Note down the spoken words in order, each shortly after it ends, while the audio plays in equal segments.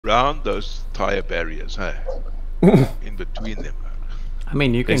Round those tire barriers, hey? In between them. I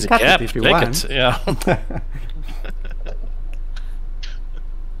mean, you can There's a cut gap, it if you take want. it, yeah.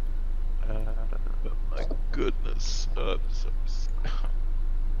 Oh my goodness. I'm so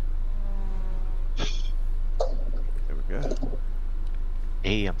There we go.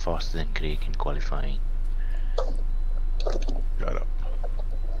 Hey, I'm faster than Craig in qualifying. Shut up.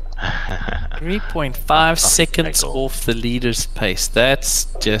 3.5 seconds cycle. off the leader's pace. That's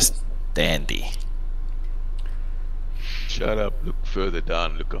just dandy. Shut up. Look further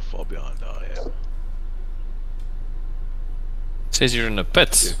down. Look how far behind I am. Says you're in the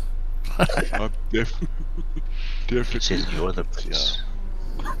pits. I'm definitely. It says you're the prince.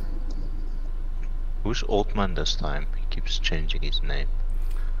 Who's Altman this time? He keeps changing his name.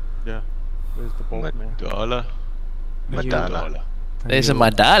 Yeah. Where's the bald man? Dala. Madala. There's a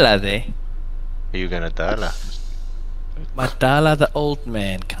Madala there. Are you gonna Dala? Madala the old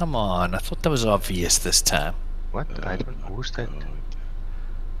man. Come on. I thought that was obvious this time. What? I don't know. Who's that?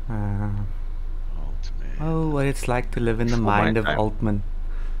 Oh, what it's like to live in the Before my mind of time. Altman.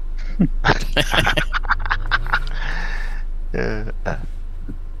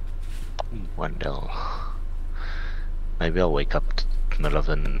 Wendell. Maybe I'll wake up in the middle of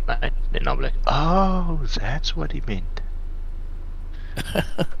the night and I'll be like, oh, that's what he meant.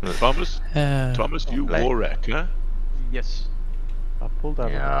 Thomas, you Like- Warrack, huh? Yes. I pulled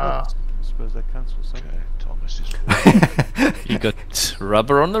out Yeah. of the I suppose that counts for something. Okay, Thomas is Warrack. You got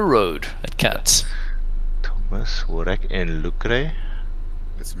rubber on the road at Cats. Thomas, Warwick, and Lucre.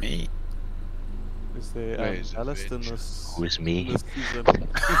 It's me. Is there Where's ballast in Adventure? this, Who is me? this season?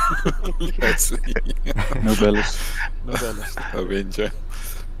 That's No ballast. No ballast. Avenger.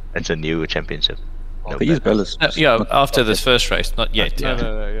 That's a new championship. No They use ballast. ballast. No, yeah, Not- after this first race, not yet. No, Yeah,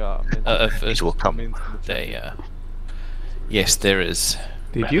 no, no, yeah. I mean, first It will come. day. Yes, there is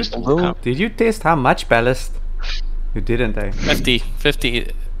Did you Although- did you test how much ballast? You didn't, eh? 50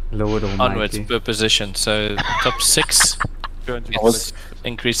 Lord onwards almighty. per position. So top 6 was-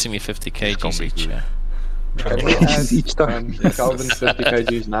 increasing me 50 It's gonna kgs be each. good. Yeah. Can we add Each time. Calvin's 50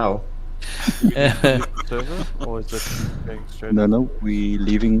 kgs now? server, or is it going straight? No, no, we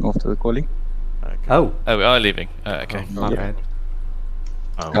leaving after the quali. Okay. Oh, Oh, we are leaving. Oh, okay. my bad.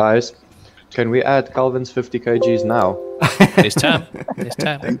 Oh, Guys, can we add Calvin's 50 kgs now? It's time. It's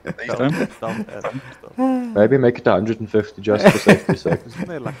time. Next time. Stop, stop. Maybe make it 150 just for safety's sake. Isn't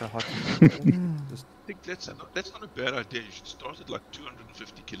there like a hot just I think that's not a bad idea. You should start at like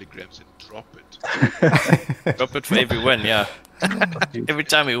 250 kilograms and drop it. Drop it for every win, yeah. Every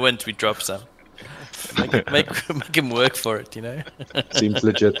time we win, we drop some. Make him work for it, you know? Seems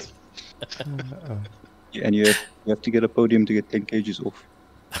legit. Yeah, and you have to get a podium to get 10 kgs off.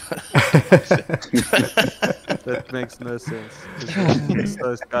 that makes no sense. The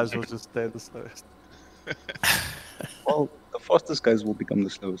slowest guys will just stay the slowest. Well, the fastest guys will become the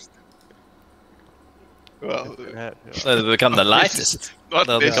slowest. Well, Yeah, yeah. They'll become the lightest. not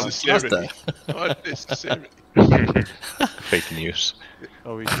They'll become necessarily. faster. Not necessarily. fake news.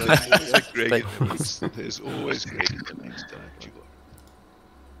 Oh, we There's don't. always a Greg in the mix. There's always Greg in the mix, don't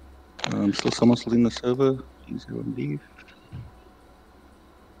you? Still someone still in the server. Please everyone leave.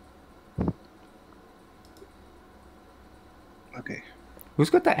 Okay. Who's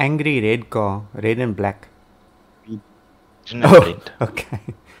got the angry red car? Red and black. Isn't that Oh, Brent? okay.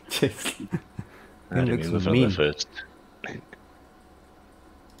 Yes. I He looks remember from mean. the first.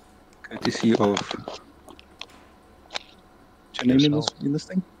 Courtesy of. What's your name in this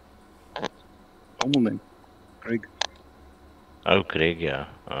thing? Normal name. Greg. Oh, Craig, yeah.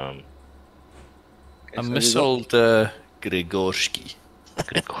 Okay, I so miss we got- old Grigorski.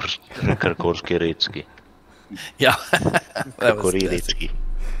 Gregorski. Yeah. That was classic. Gregorski.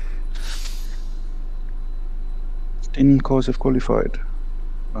 10 cars have qualified.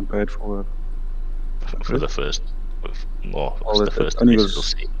 Not bad for. For the first. Well, Oh, the that first only race we'll goes,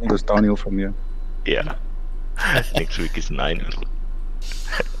 see. only goes downhill from here. Yeah. Next week is 9.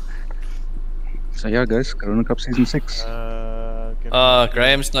 So yeah, guys, Rona Cup season 6.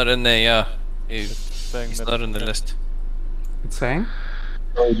 Graham's not in there, yeah. saying He's that- not on the list. It's saying?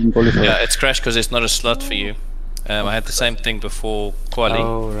 Oh, you didn't qualify. Yeah, it's crashed because there's not a slot for you. I had the same thing before quali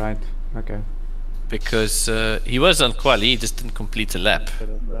Oh, right. Okay. because he was on quali, he just didn't complete a lap.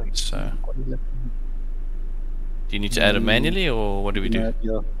 So, do you need to add it manually or what do we do?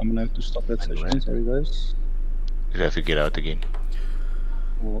 Yeah, I'm gonna have to stop that session. Sorry, guys. You have to get out again.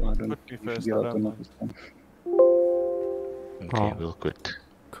 Well, I don't know Put me if you first, get I out don't or not mind. this time. Okay, Oh. we'll quit.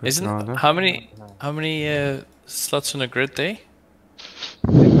 Quick Isn't rather. how many slots on a grid there?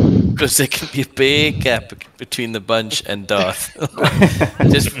 Because there can be a big gap between the bunch and Darth.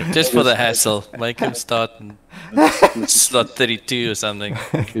 just for the hassle. Make him start in slot 32 or something.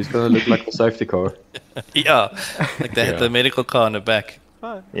 He's gonna look like the safety car. Yeah, like they had the medical car in the back.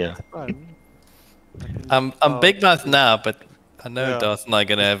 Fine. Yeah. Fine. I'm big mouth now, but I know Yeah. Darth and I are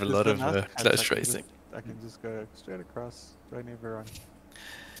gonna have a Just lot of enough, and close I can racing. I can just go straight across, join everyone.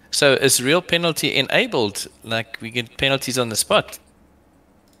 So is real penalty enabled? Like we get penalties on the spot?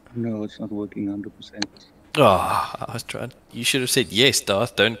 No, it's not working 100%. Oh, I was trying. You should have said yes,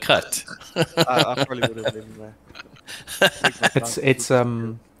 Darth. Don't cut. I probably would have anyway. It's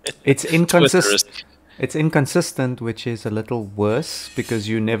inconsistent. Twitterist. It's inconsistent, which is a little worse because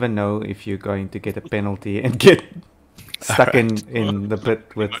you never know if you're going to get a penalty and get stuck in the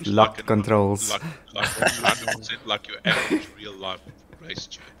pit with Much locked like controls. Like 100% like your average real life race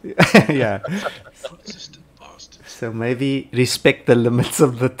chair. Yeah. Consistent bastard. So maybe respect the limits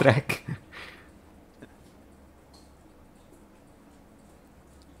of the track.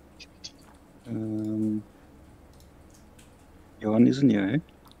 Johan isn't here, eh?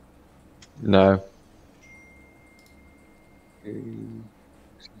 No. Okay.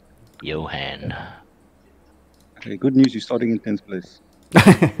 Johan. Okay, good news, you're starting in 10th place.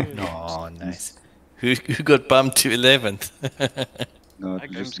 Oh, nice. Who got bumped to 11th? No, My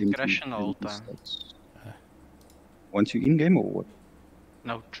it game's just seems to crashing all be the time. stats. Once you're in game or what?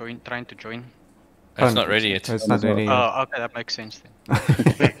 No, trying to join. It's not ready yet. It's not ready yet. Oh, okay, that makes sense then.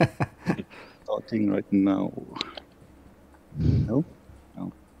 Starting right now. No?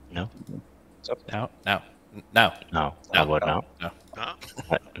 No. What's up? Now. No. No. How about now? No. Huh?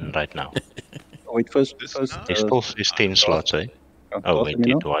 Right now. Oh, wait, first. This first now? There's still 16 slots, eh? Oh, wait,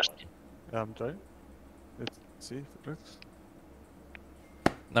 it was. I'm trying. Let's see if it works.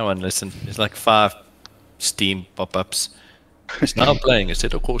 No one listened. There's like 5 Steam pop-ups. It's now playing. I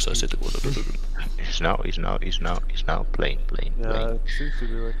said, of course. He's now playing. Yeah, it seems to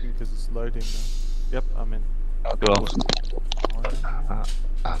be working because it's loading now. Yep, I'm in. Well,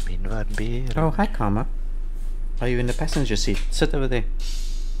 I'm in Van Beer. Oh, hi, Karma. Are you in the passenger seat? Sit over there.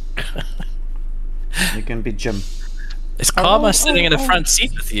 You can be Jim. Is Karma sitting in the front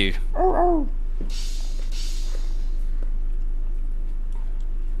seat with you? Alright.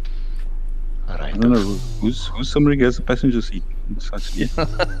 I don't know who's somebody has a passenger seat. It's actually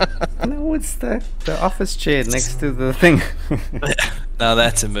No, it's the office chair next to the thing. Now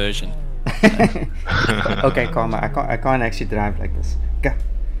that's immersion. Okay, Karma, I can't actually drive like this. Go.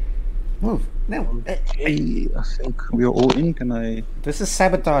 Move. No. Hey, I think we are all in. Can I? This is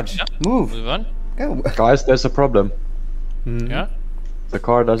sabotage. Yeah. Move. Move on. Go. Guys, there's a problem. Yeah. The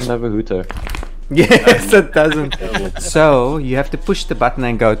car doesn't have a hooter. Yes, it doesn't. So you have to push the button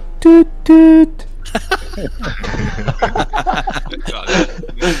and go toot toot.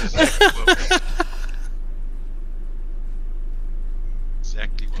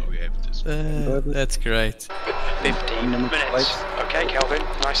 Exactly why we have this. That's great. 15 minutes minutes. Okay, Calvin,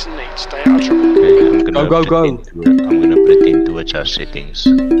 nice and neat. Stay out of trouble. Okay, I'm gonna Go. I'm gonna pretend to adjust settings.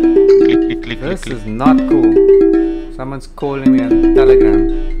 Click. This is not cool. Someone's calling me on Telegram.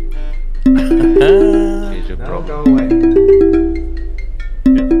 Here's your No, problem. go away.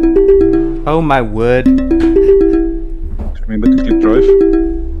 Oh my word. Remember to click drive.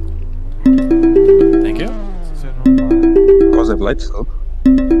 Thank you. Cars have lights though.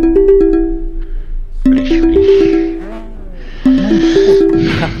 Flish.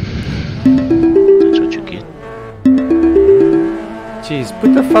 That's what you get. Jeez,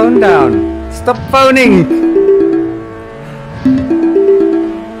 put the phone down. Stop phoning.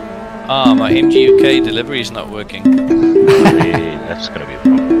 Ah, my MG UK delivery is not working. Hey, that's gonna be a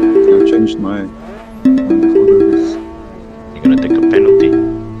problem. I changed my photos. You're gonna take a penalty.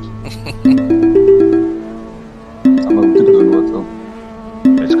 Some of it doesn't work though.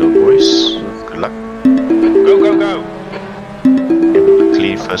 Let's go, boys. Good luck. Go.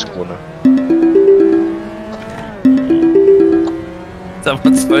 Clean first corner.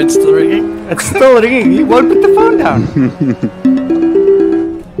 Someone's phone's still ringing. It's still ringing. You won't put the phone down.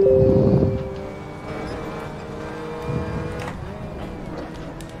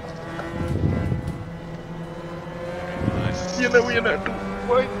 Nice. You know we're not doing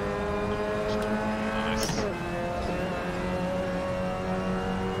what? Nice.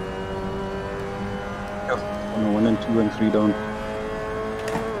 On 1 and 2 and 3 down.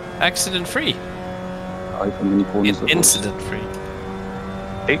 Accident free. 5 and many corners. of course. Incident free.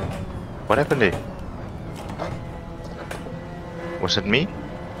 Hey, what happened there? Was it me?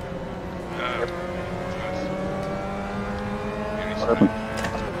 What happened?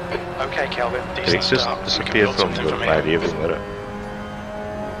 Okay, Calvin, Did it just disappear from my rearview mirror?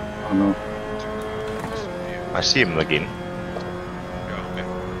 Oh no. I see him again. Yeah, okay.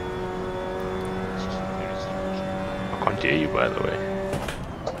 It's just very strange. I can't hear you, by the way.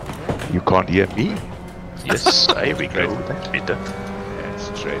 You can't hear me? Yes, there we go. That's better. Yeah, it's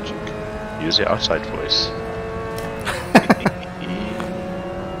tragic. Use your outside voice.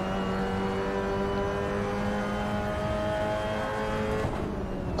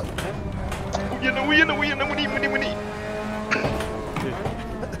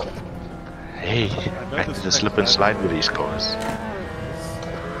 Hey, I can just slip and slide with these cars.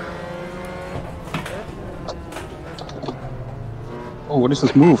 Oh, what is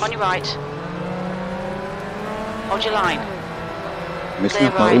this move? On your right. Hold your line. Messing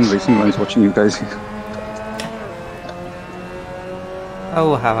up my own racing lines watching you guys.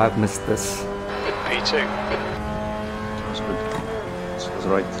 Oh, how I've missed this. P2. That was good. This was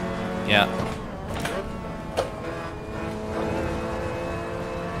right. Yeah.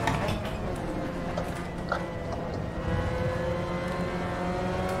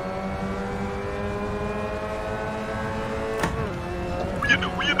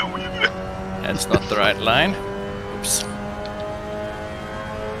 That's not the right line. Oops.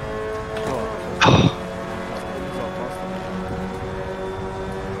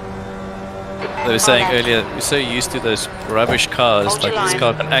 They were saying earlier, we're so used to those rubbish cars, Hold like your this line.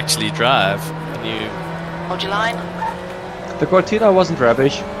 car can actually drive, and you Hold your line. The Cortina wasn't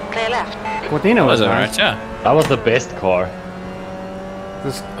rubbish. Clear left. Cortina was was nice. alright, yeah. That was the best car.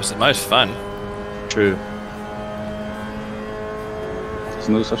 This, It was the most fun. True. There's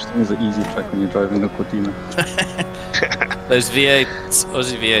no such thing as an easy track when you're driving a Cortina. Those V8s,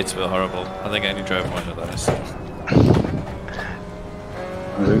 Aussie V8s were horrible. I think I only drove one of those.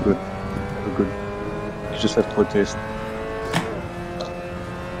 Oh, very good. Very good. You just have to test.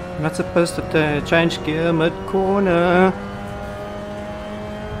 I'm not supposed to change gear mid-corner.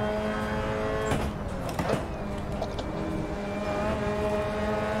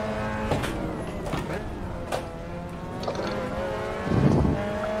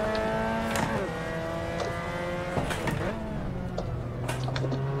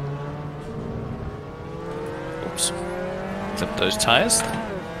 Oops. Clip those tires.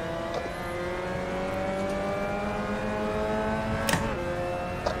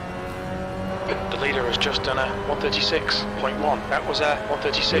 The leader has just done a 136.1. That was a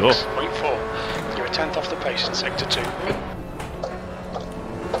 136.4. You're a tenth off the pace in sector 2.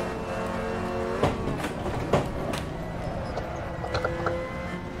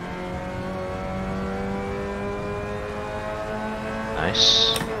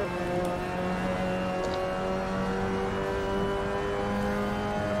 Nice.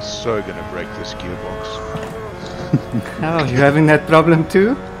 So gonna break this gearbox. Oh, you having that problem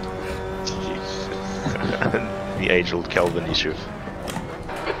too? Jeez. The age-old Kelvin issue.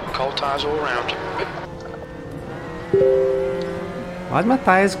 Cold tyres all round. Why's my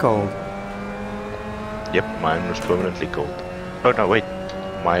tires cold? Yep, mine was permanently cold. Oh no, wait.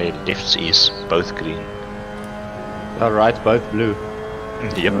 My lefts is both green. Right, both blue.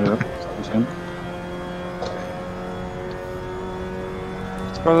 Yep. Sounds good.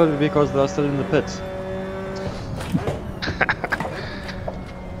 It's probably because they're still in the pits.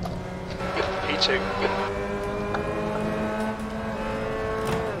 P2.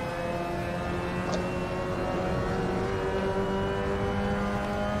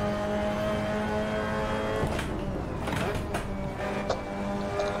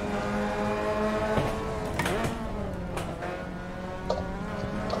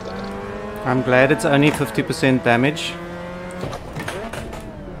 I'm glad it's only 50% damage.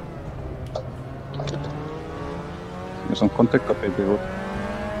 There's some contact up here, Beirut.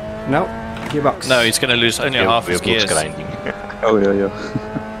 No, gearbox. No, he's going to lose only half his We're both gears. grinding. Oh, yeah, yeah.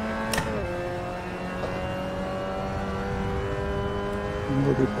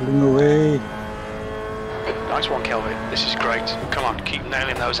 Oh, they're pulling away. Nice one, Kelvin. This is great. Come on, keep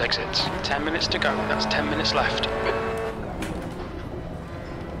nailing those exits. 10 minutes to go. That's 10 minutes left.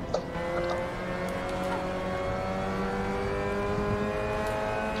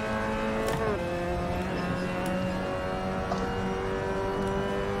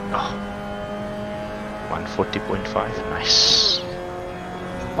 Oh. 140.5, nice.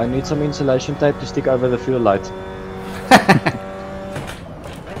 I need some insulation tape to stick over the fuel light.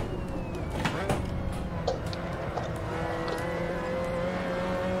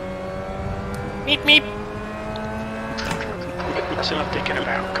 Meep meep. That's enough dicking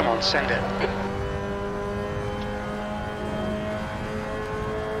about. Come on, send it.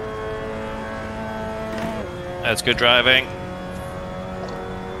 That's good driving.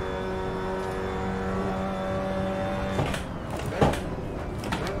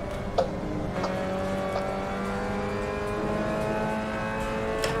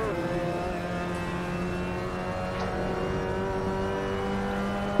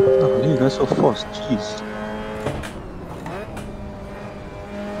 Oh, you guys so fast. Jeez.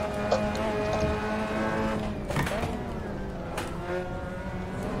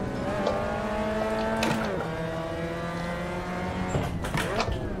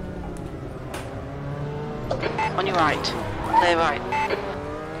 On your right. Clear right.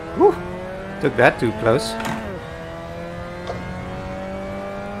 Whew. Took that too close.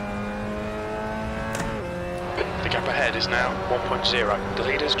 The gap ahead is now 1.0. The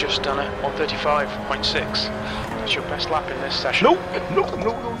leader's just done it, 135.6. That's your best lap in this session. No! No! No!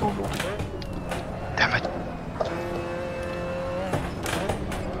 No! No! No! Damn it.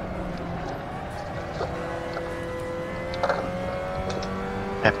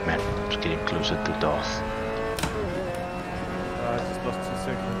 Pac-Man is getting closer to Darth. I just lost 2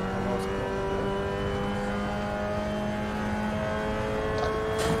 seconds. My last one.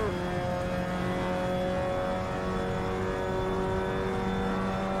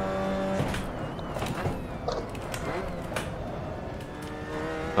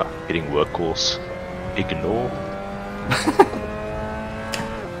 Getting work calls. Ignore.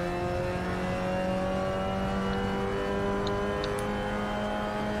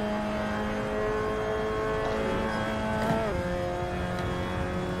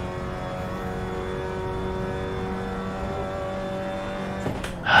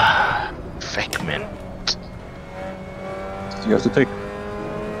 Fuck, man. You have to take.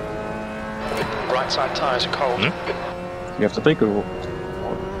 Right side tyres are cold. You have to take it.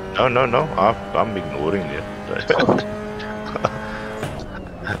 No, no, no. I'm ignoring it.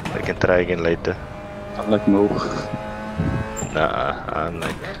 I can try again later. I'm like, no. Nah, I'm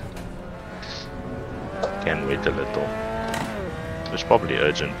like... Can wait a little. It's probably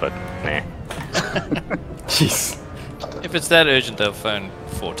urgent, but nah. Jeez. If it's that urgent, they'll phone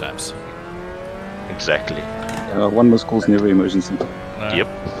 4 times. Exactly. One must calls never emergency. No. Yep.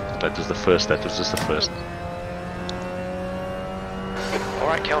 That was the first. That was just the first.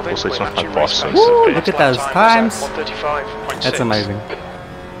 Alright, Kelvin. Also, it's we're not matching my race boss, pace. so- Woo, Next look at lap those time was times. at 135.6. That's amazing.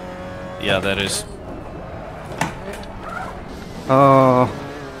 Yeah, that is. Oh,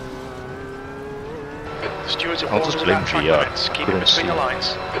 The stewards have I'll warned just us blame about track GR. limits. Keep it Couldn't between the see.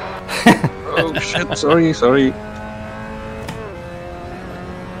 lines. Oh shit, sorry.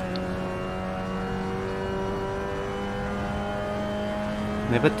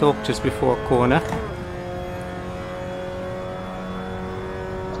 never talk just before a corner.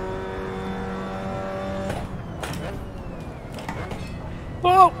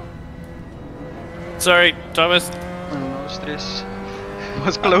 Whoa! Sorry, Thomas. No stress.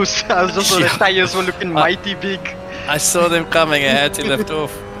 Was close. I was just the tires were looking mighty big. I saw them coming. I had to lift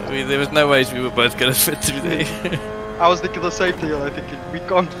off. There was no way we were both gonna fit through there. I was thinking the same thing. I thinking we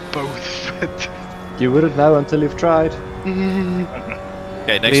can't both fit. You wouldn't know until you've tried.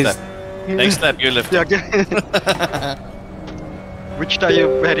 Okay, next Please. lap. Next lap, you lift. Yeah. Which tire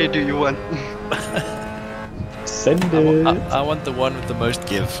barrier do you want? Send it. I want the one with the most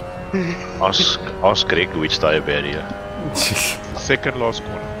give. Ask Greg which tire barrier. Second last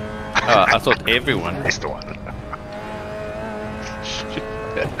corner. Oh, I thought everyone. That's the one.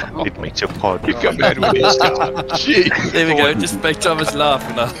 It makes your pod. You come in with this guy. Jeez. There we go. Just make Thomas laugh,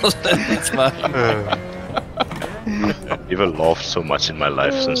 and that's fine. I've never laughed so much in my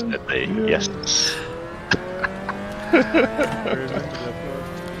life since that day. Yes.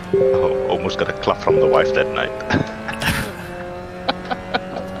 Oh, almost got a clap from the wife that night.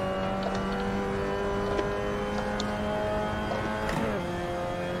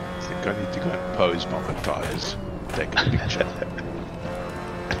 I think I need to go and pose my tires. Take a picture.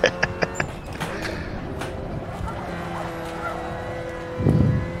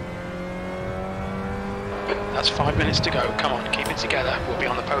 That's 5 minutes to go. Come on, keep it together. We'll be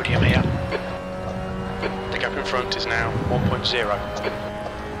on the podium here. The gap in front is now 1.0.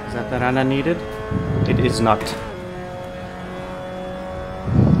 Is that the runner needed? It is not.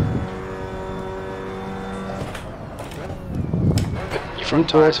 Your front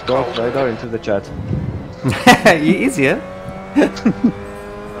tyres are Croft cold. radar into the chat. Easier. I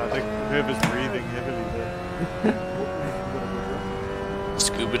think whoever's breathing heavily there.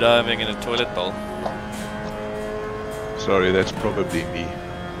 Scuba diving in a toilet bowl. Sorry, that's probably me.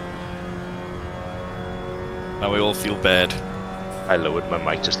 Now we all feel bad. I lowered my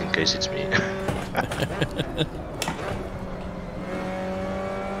mic just in case it's me.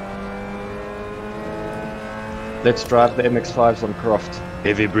 Let's drive the MX5s on Croft.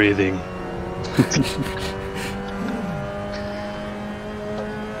 Heavy breathing.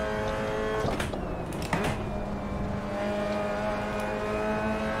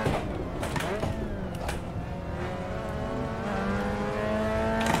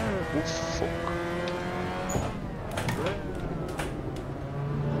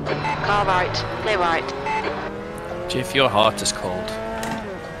 Far right, clear right. Jeff, your heart is cold.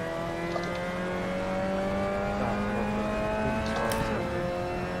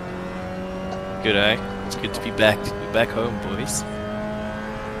 Good, eh? It's good to be back home, boys.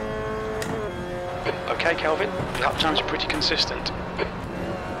 Okay, Kelvin, lap times are pretty consistent.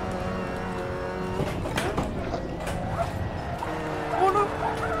 Oh no!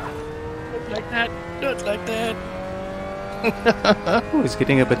 Not like that, not like that. Oh, it's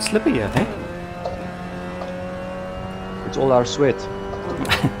getting a bit slippy here, eh? It's all our sweat.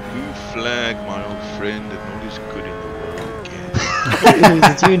 Blue flag, my old friend, and all is good in the world again.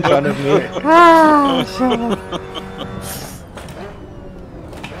 It's you in front of me. Ah, shut up.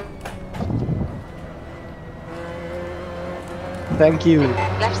 Thank you.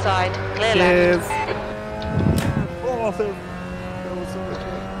 Left side, clear Cheers. left. Oh, that was so much fun.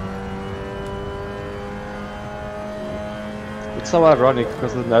 It's so ironic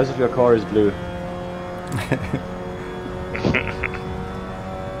because the nose of your car is blue.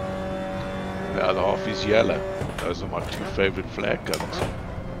 The other half is yellow. Those are my two favorite flag colors.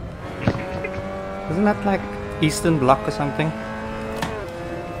 Isn't that like Eastern Bloc or something?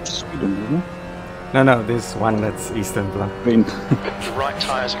 Sweden, isn't it? No, there's one that's Eastern Bloc. Green. The right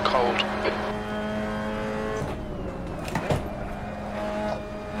tyres are cold.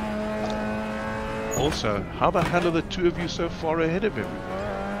 Also, how the hell are the two of you so far ahead of everyone?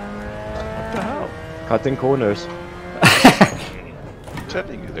 What the hell? Cutting corners. I'm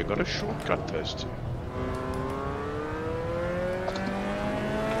telling you, they got a shortcut, those two.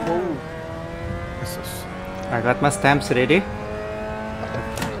 I got my stamps ready.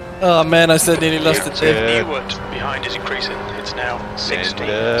 Oh man, I said nearly lost the Jeff. Newwood behind is increasing. It's now 16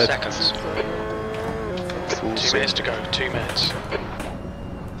 seconds. 2 minutes to go, 2 minutes.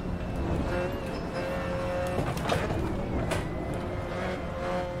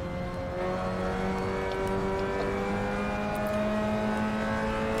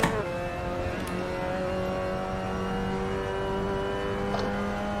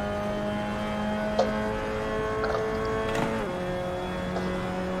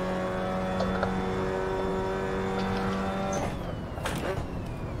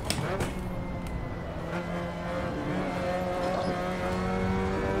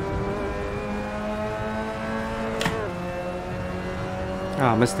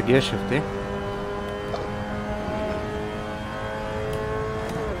 Ah, missed the gear shift, eh?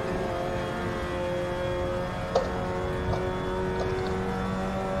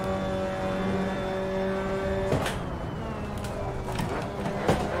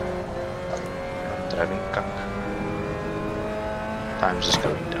 Driving cuck. Times is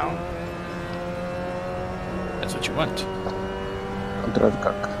going down. That's what you want. Drive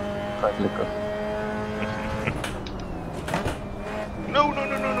cuck. Drive liquor. No.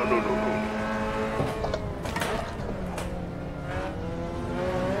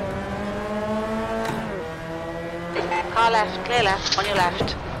 Car left, clear left, on your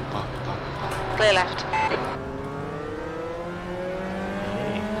left. Clear left.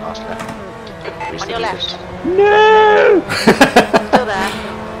 Last lap. On your left. No! Still there.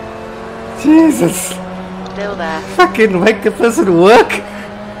 Jesus! Still there. Fucking make the person work!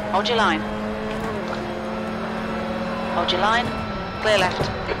 Hold your line. Hold your line. Clear left.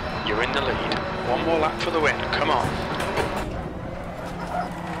 You're in the lead. One more lap for the win. Come on.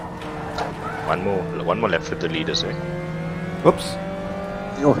 One more left for the leaders, eh? Whoops.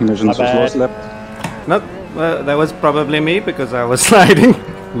 The organizations was last lap. No, that was probably me because I was sliding.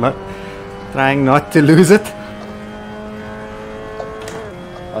 Trying not to lose it.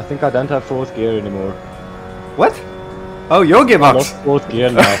 I think I don't have fourth gear anymore. What? Oh, your I gearbox! lost fourth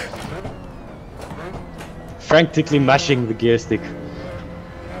gear now. Frantically mashing the gear stick.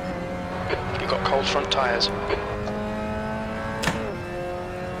 You've got cold front tyres.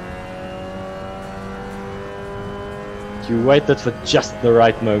 You waited for just the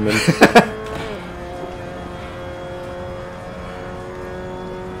right moment.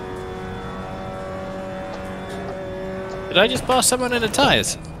 Did I just pass someone in the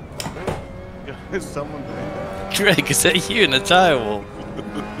tyres? Is someone doing that? Greg, is that you in the tyre wall?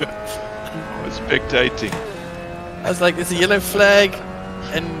 I was spectating. I was like, there's a yellow flag,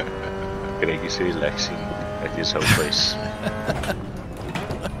 and Greg is relaxing at his whole place.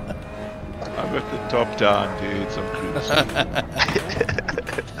 I'm at the top down, dude. Some cruising.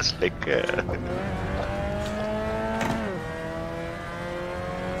 It's like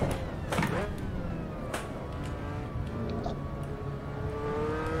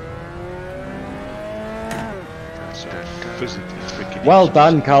So physically freaking Well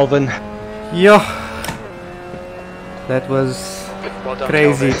done, Calvin. Yeah. That was Well done,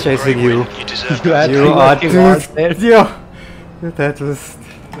 Crazy Kelvin. chasing Great you. win. You deserve You that. had You three are working hard there. dude. Yo, that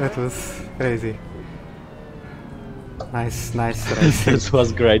was crazy. Nice racing. This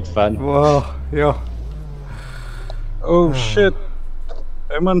was great fun. Whoa, yo. Oh shit!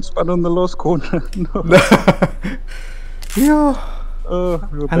 Herman spun on the last corner. No. Yo. Oh,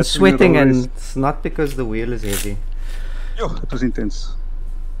 we were I'm battling sweating, it and always. it's not because the wheel is heavy. Yo, that was intense.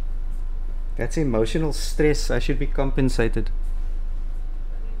 That's emotional stress. I should be compensated.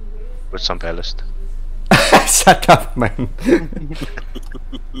 With some ballast. Shut up, man.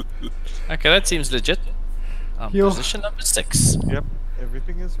 Okay, that seems legit. Yo. Position number 6. Yep,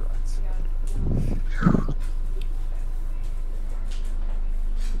 everything is right.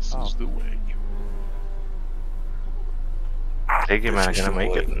 This is the way. Take it, man. I'm gonna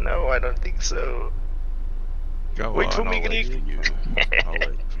make it. No, I don't think so. Go Wait on, for me, I'll wait Greek. for you. I'll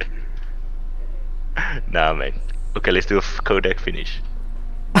wait for you. Nah, man. Okay, let's do a Kodak finish.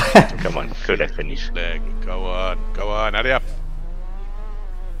 Come on, Kodak finish. Leg. Go on, hurry up.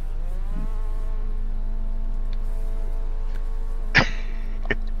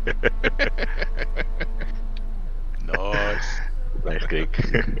 Nice. Nice, Greek.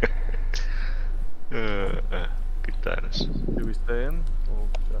 Good times. Do we stay in? Or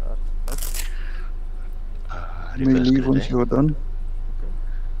You may leave once you're done.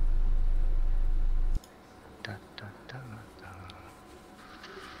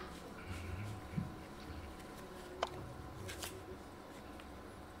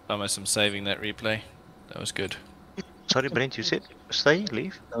 Thomas, I'm saving that replay. That was good. Sorry, Brent, you said stay,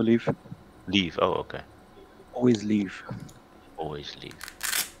 leave? No, leave. Leave, oh, okay. Always leave. Always leave.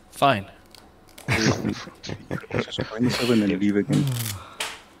 Fine. Just join the server and then leave again.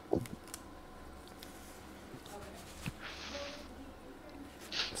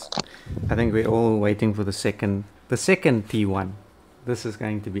 I think we're all waiting for the second T1. This is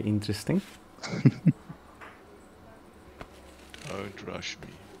going to be interesting. Don't rush me.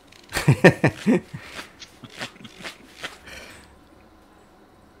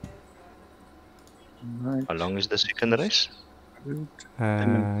 Right. How long is the second race?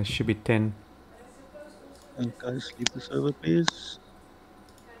 Should be 10. And guys, leave the server, please.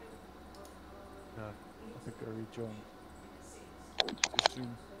 I think I rejoined. Too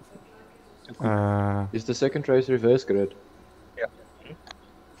soon. Is the second race reverse grid? Yeah.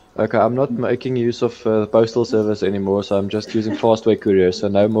 Okay, I'm not making use of the postal service anymore, so I'm just using fastway courier, so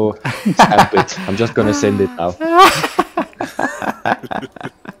no more stamp it. I'm just gonna send it now.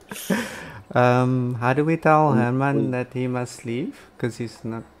 How do we tell Herman that he must leave? Because he's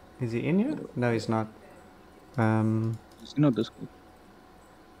not. Is he in here? No, he's not. Is he not Discord?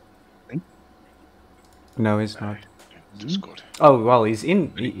 No, he's not. Discord. Oh well, he's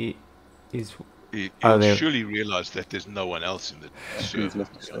in. He's. He'll there. surely realize that there's no one else in the He's server.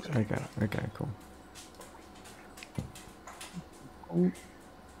 left the server. Okay, cool. Cool.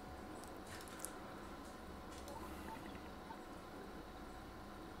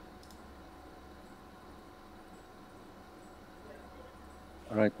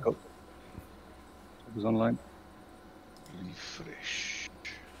 Alright, go. It was online. Refresh.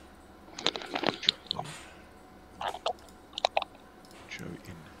 Joe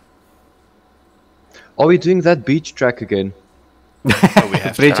in. Are we doing that beach track again? Oh, we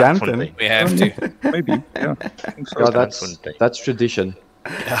have Bridge to. Anthem. We have to. Maybe, yeah. I think so. Yeah, that's tradition.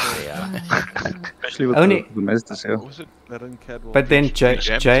 Yeah. Especially with Only- the Mazdas here. What was it? But then Jay Was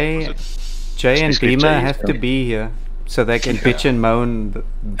and Especially Beamer Jay, have to be here so they can bitch and moan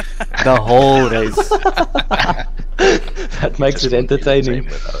the whole race. That makes it entertaining.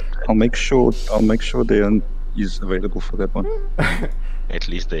 I'll make sure Dejan is available for that one. At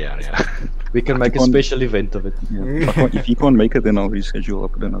least they are, yeah. We can make a special event of it. Yeah. If he can't make it, then I'll reschedule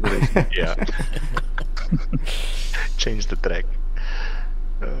up at another race. Yeah. Change the track.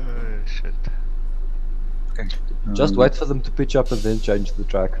 Shit. Okay. Just wait for them to pitch up and then change the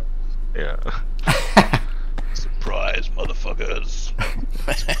track. Yeah. Surprise, motherfuckers.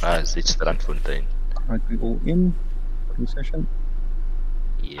 Surprise, it's Strandfontein. Alright, we all in the session.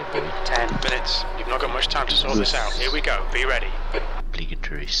 Yeah, boy. 10 minutes. You've not got much time to sort this out. Here we go. Be ready.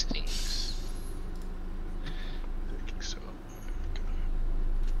 Obligatory things. Taking so long.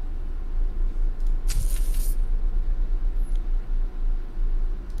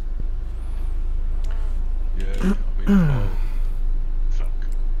 Yeah, fuck.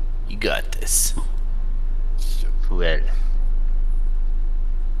 You got this. Fuel.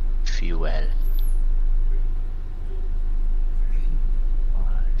 Fuel.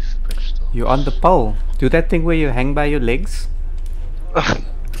 You're on the pole. Do that thing where you hang by your legs.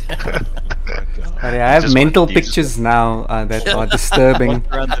 Sorry, I have just mental want these- pictures now that are disturbing.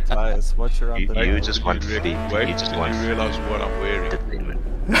 Watch around the tires. Watch around the You tires. just want free. Wait You just till want you realize what I'm wearing. entertainment.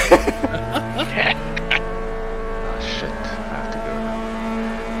 Oh shit! I have to go now.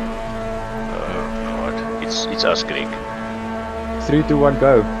 Oh god, it's us, Greg. 3, 2, 1,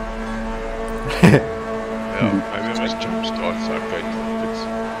 go. Yeah, maybe I must jump start so I can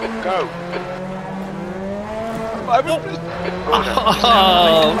Go.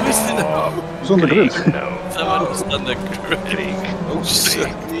 Oh, who's in the It's on the grid. No, Someone was on the grid. Greg. Oh shit.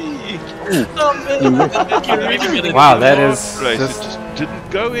 Wow, that is race. It just just didn't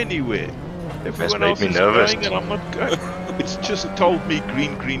go anywhere. Everyone made else me is nervous. going and I'm not going. It's just told me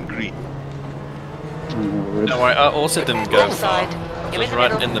green, green, green. Don't worry, I also didn't go Left far. side. I You're was in the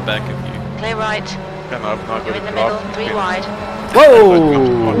right middle. in the back of you. Clear right. And I've now You're got in the a middle. craft 3 pen. wide.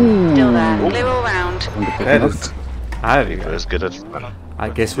 whoa. Still there. Clear all round. That is. There we go. That's good as fun. I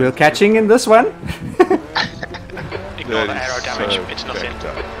guess we're catching in this one. Ignore the That aero is damage. so It's nothing. jacked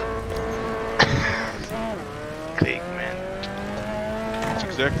up. Greg, man. It's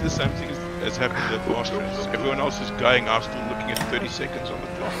exactly the same thing as happened at last race. Everyone else is going, I'm still looking at 30 seconds on the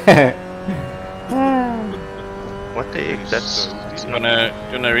clock. What the heck? That's You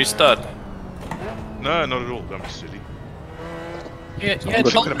wanna restart? No, not at all. Don't be silly. Yeah, It's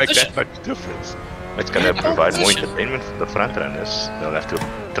not going to make that much difference. it's gonna provide more entertainment for the front runners. They'll have to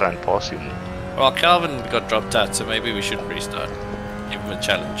try and pass you more. Well, Calvin got dropped out, so maybe we should restart. Give him a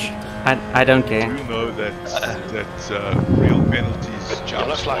challenge. I don't care. You know that real penalties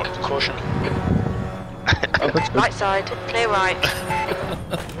Yellow jump flag. start. Caution. Right side. Clear right.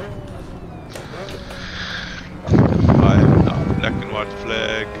 I have now black and white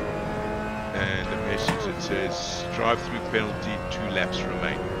flag and a message that says drive-through penalty, 2 laps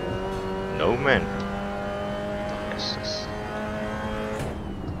remain. No man. Yes, yes.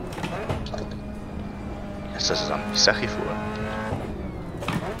 Yes, das ist am Isagi vor.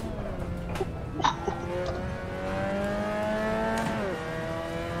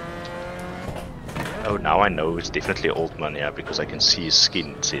 Oh, now I know it's definitely Altman, yeah, because I can see his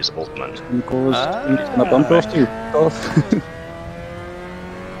skin. It says Altman. Because it's gonna bump off you. Off.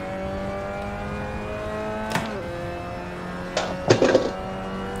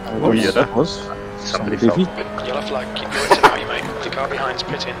 Oh, yeah, That was somebody heavy. fell. Yellow flag. Keep going to now, you mate. The car behind's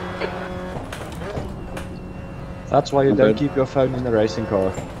pitting. That's why you don't keep your phone in the racing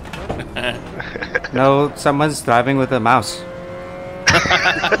car. No, someone's driving with a mouse.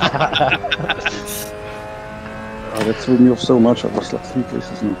 Oh, that threw me off so much. I was like 3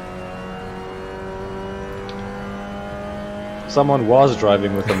 places now. Someone was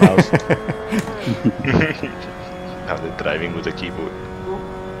driving with a mouse. Now they're driving with a keyboard.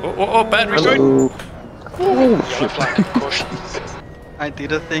 Oh, battery going. Hello. Yellow flag. Caution. I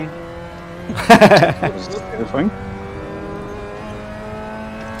did a thing. That was terrifying.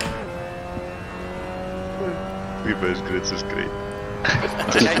 Reverse grids is great.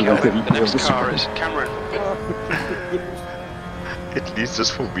 Okay, Calvin. The next car is Cameron. At least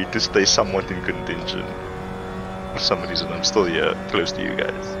just for me to stay somewhat in contention. For some reason, I'm still here, close to you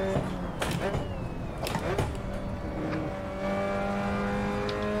guys.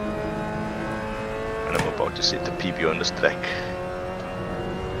 And I'm about to set the PB on this track.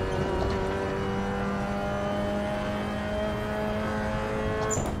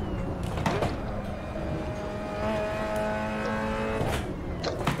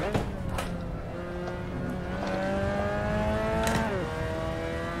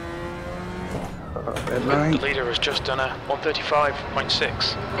 Red The line. leader has just done a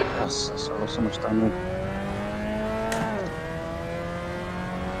 135.6. Yes, so much time there.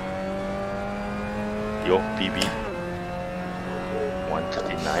 Yo, PB.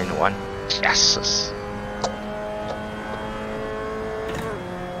 139.1. Yes!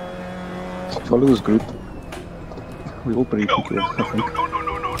 Follow this group. We all pretty quick here, I think.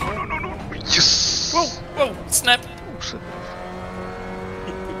 Yes! Whoa, snap.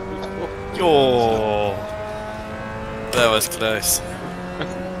 Yo, that was close.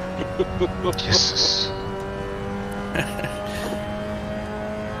 Yes!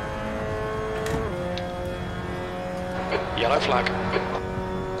 Yellow flag.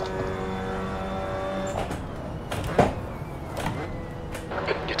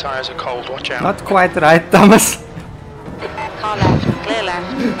 Your tyres are cold, watch out. Not quite right, Thomas. Car left. Clear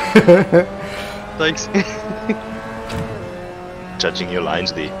left. Thanks. Judging your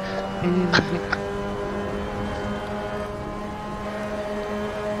lines there.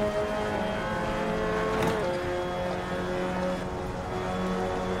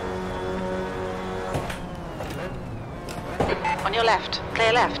 On your left.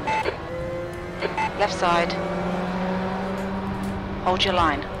 Clear left. Left side. Hold your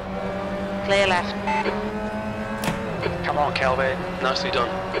line. Clear left. Come on, Kelvin. Nicely done.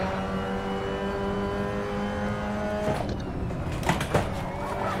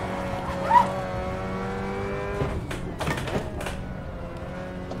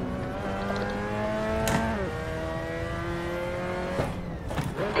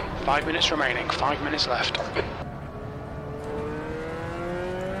 Five minutes remaining. 5 minutes left.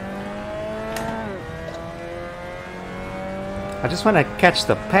 I just want to catch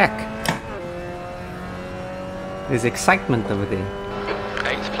the pack. There's excitement over there.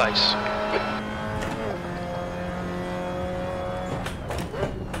 8th place.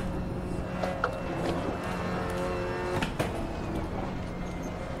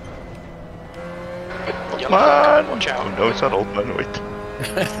 Yellow flag, watch out. Oh no, it's not old man, wait.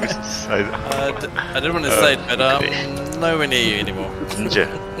 I didn't want to say it, but I'm nowhere near you anymore. Ninja.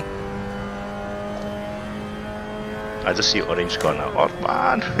 I just see orange car now. Oh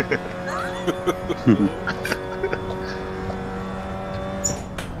man!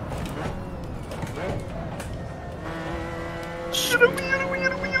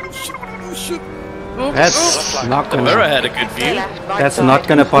 That's not The gonna. mirror had a good Clear view. left. Right That's side. not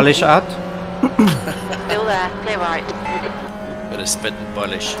gonna polish out. Still there. Clear right. Bit of spit and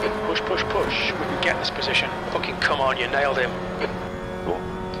polish. Push, push, push. We can get this position. Fucking come on, you nailed him.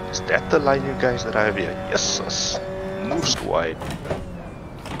 Oh, is that the line, you guys, that I have here? Yes, yes. Most wide.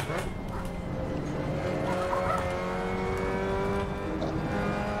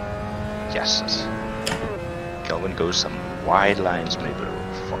 Yes, yes. Kelvin goes some wide lines, maybe.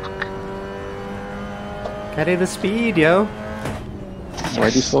 Fuck. Carry the speed, yo.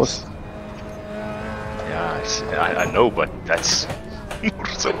 Whitey sauce. Yeah, I know, but that's more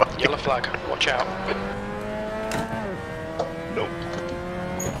so. Yellow flag, watch out. No.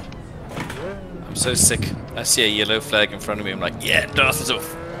 I'm so sick. I see a yellow flag in front of me. I'm like, yeah, Darth is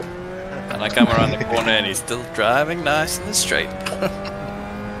off. And I come around the corner and he's still driving nice and straight. The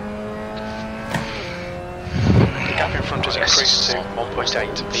gap in front has increased to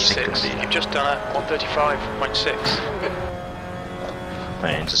 1.8 V6. You've just done a 135.6.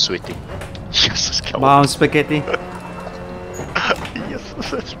 Man, it's sweaty. Yes, it's Kelvin. Mom spaghetti. Yes,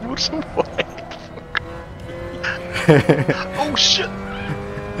 that's more so wide. Oh shit!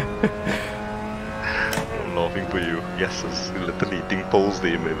 I'm laughing for you. Yes, it's literally eating poles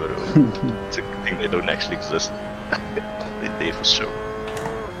there, my bro. It's a good thing they don't actually exist. They're there for show.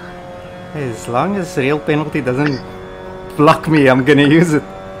 As long as real penalty doesn't block me, I'm gonna use it.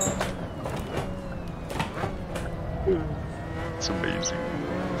 It's amazing.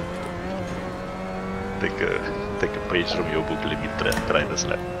 Take a page from your book. Let me try this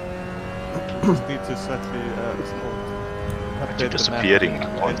lap. Just need to But you're disappearing.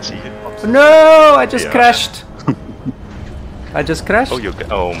 Can't see it. No, I just Yeah. crashed. I just crashed. Oh,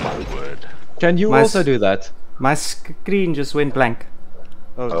 oh my word. Can you My also s- do that? My screen just went blank.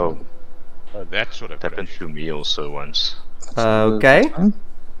 Oh, That sort of that happened to me also once. Okay. Happened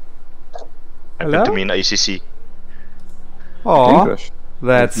Hello? to me in ACC. Oh, English.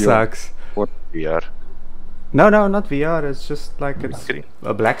 that VR. sucks. VR. No, not VR. It's just like it's Screen.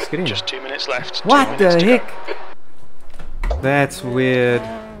 a black screen. Just 2 minutes left. 2 What minutes the to go. heck? That's weird.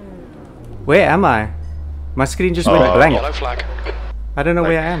 Where am I? My screen just went Oh. blank. Yellow flag. I don't know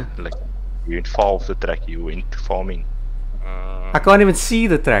where I am. Like, you went far off the track. You went farming. I can't even see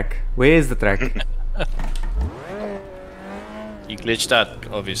the track. Where is the track? You glitched out,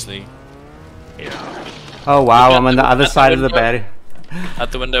 obviously. Yeah. Oh wow, Look I'm on at the the- other at the side of the window. barrier.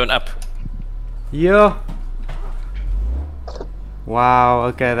 Out the window and up. Yeah. Wow,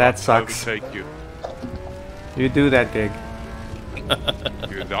 okay, that sucks. Overtake you. You do that, Greg.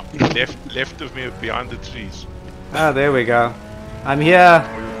 You're left of me behind the trees. Ah, there we go. I'm here.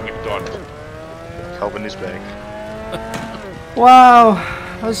 Kelvin is back. Wow,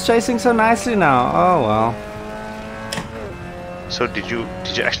 I was chasing so nicely now. Oh well. So did you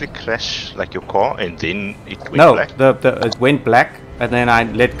actually crash like your car and then it went No, black? it went black and then I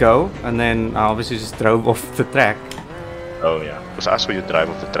let go and then I obviously just drove off the track. Oh yeah, because I saw you drive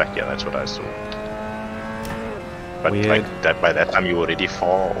off the track. Yeah, that's what I saw. But Weird. like that, by that time you were already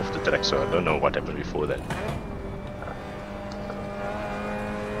far off the track, so I don't know what happened before that.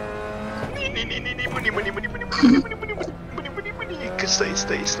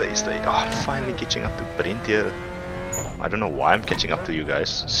 Stay. Oh, I'm finally catching up to Brent here. I don't know why I'm catching up to you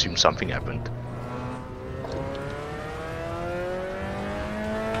guys. Assume something happened.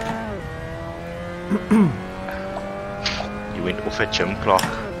 You went off at gym clock.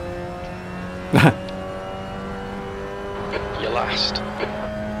 You're last.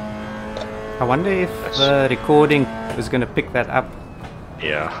 I wonder if the recording is going to pick that up.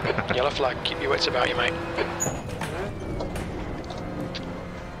 Yeah. Yellow flag, keep your wits about you, mate.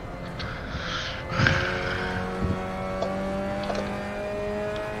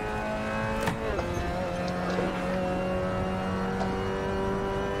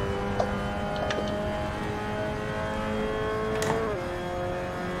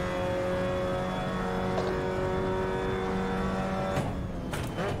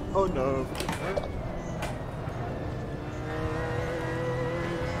 Oh no.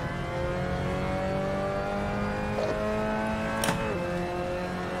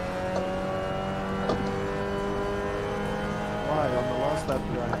 Why on the last lap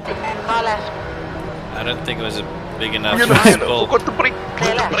behind? Car left. I don't think it was a big enough ball. Forgot to brake.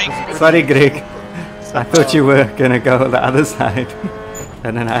 Clear left. Sorry, Greg. I thought you were going to go the other side.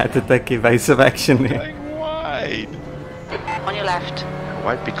 And then I had to take evasive action there. Going wide. On your left.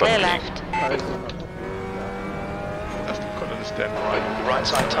 Wide because Clear left. I still can't understand why. Right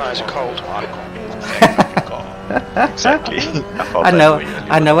side tyres are cold. I can't car. Exactly.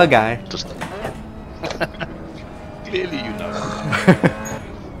 I know a guy. Just Clearly you know.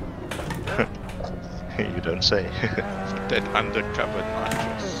 you don't say. That undercover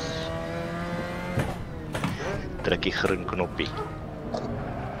nitrous. Druk die groen knoppie.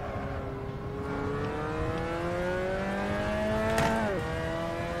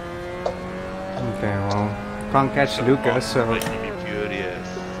 Okay, well, can't catch Lucre, so Making me furious.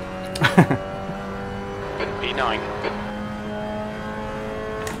 B9.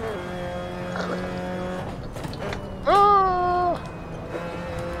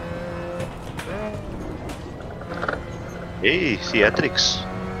 Hey, theatrics.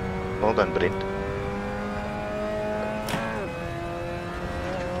 Well done, Brent.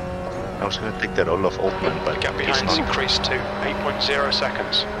 I was going to take the role of Altman, The but gap he's behind's not. increased to 8.0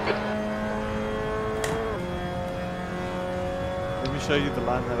 seconds. Let me show you the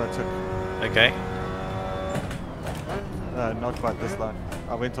line that I took. Okay. Not quite this line.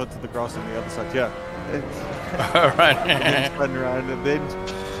 I went onto the grass on the other side. Yeah. Alright. Then spun around and then.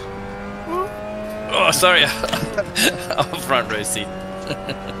 Oh, sorry. Front row seat.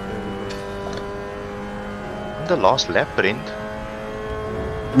 On the last lap, Brent.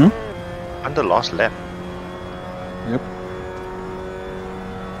 On the last lap. Yep.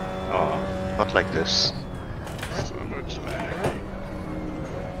 Oh, not like this. So much lag.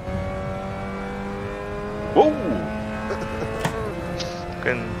 Whoa!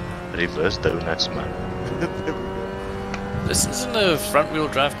 Can reverse donuts, man. This isn't a front wheel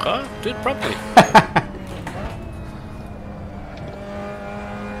drive car. Do it properly.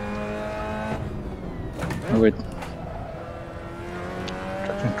 Oh wait.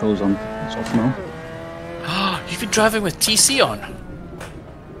 Traction controls on. It's off now. You've been driving with TC on.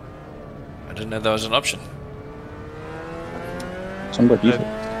 I didn't know that was an option. It's on by default.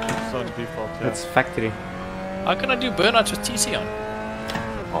 It's on default, yeah. it's factory. How can I do burnouts with TC on?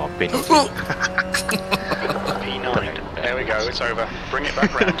 Oh, penalty. P9. There we go, it's over. Bring it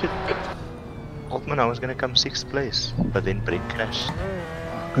back round. Altman, I was going to come 6th place, but then Brent crashed.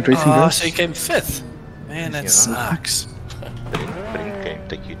 Good racing, Oh, guys. so you came 5th. Man, that Yeah. sucks. Brent came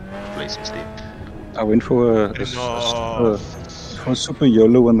take you place instead. I went for No. for a super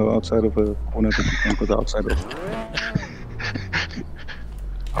YOLO on the outside of a corner that you can put the outside of.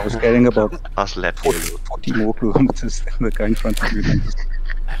 I was carrying about Last lap. 40 more kilometers than the guy in front of me.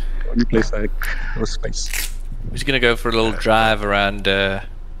 The only place I was space. We're just gonna go for a little drive around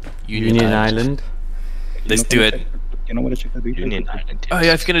Union Island. Let's do it. You know what I check the replay? Union Island. Oh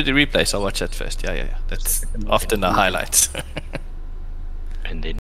yeah, if you're gonna do replays, I'll watch that first. Yeah. That's often the highlights. And then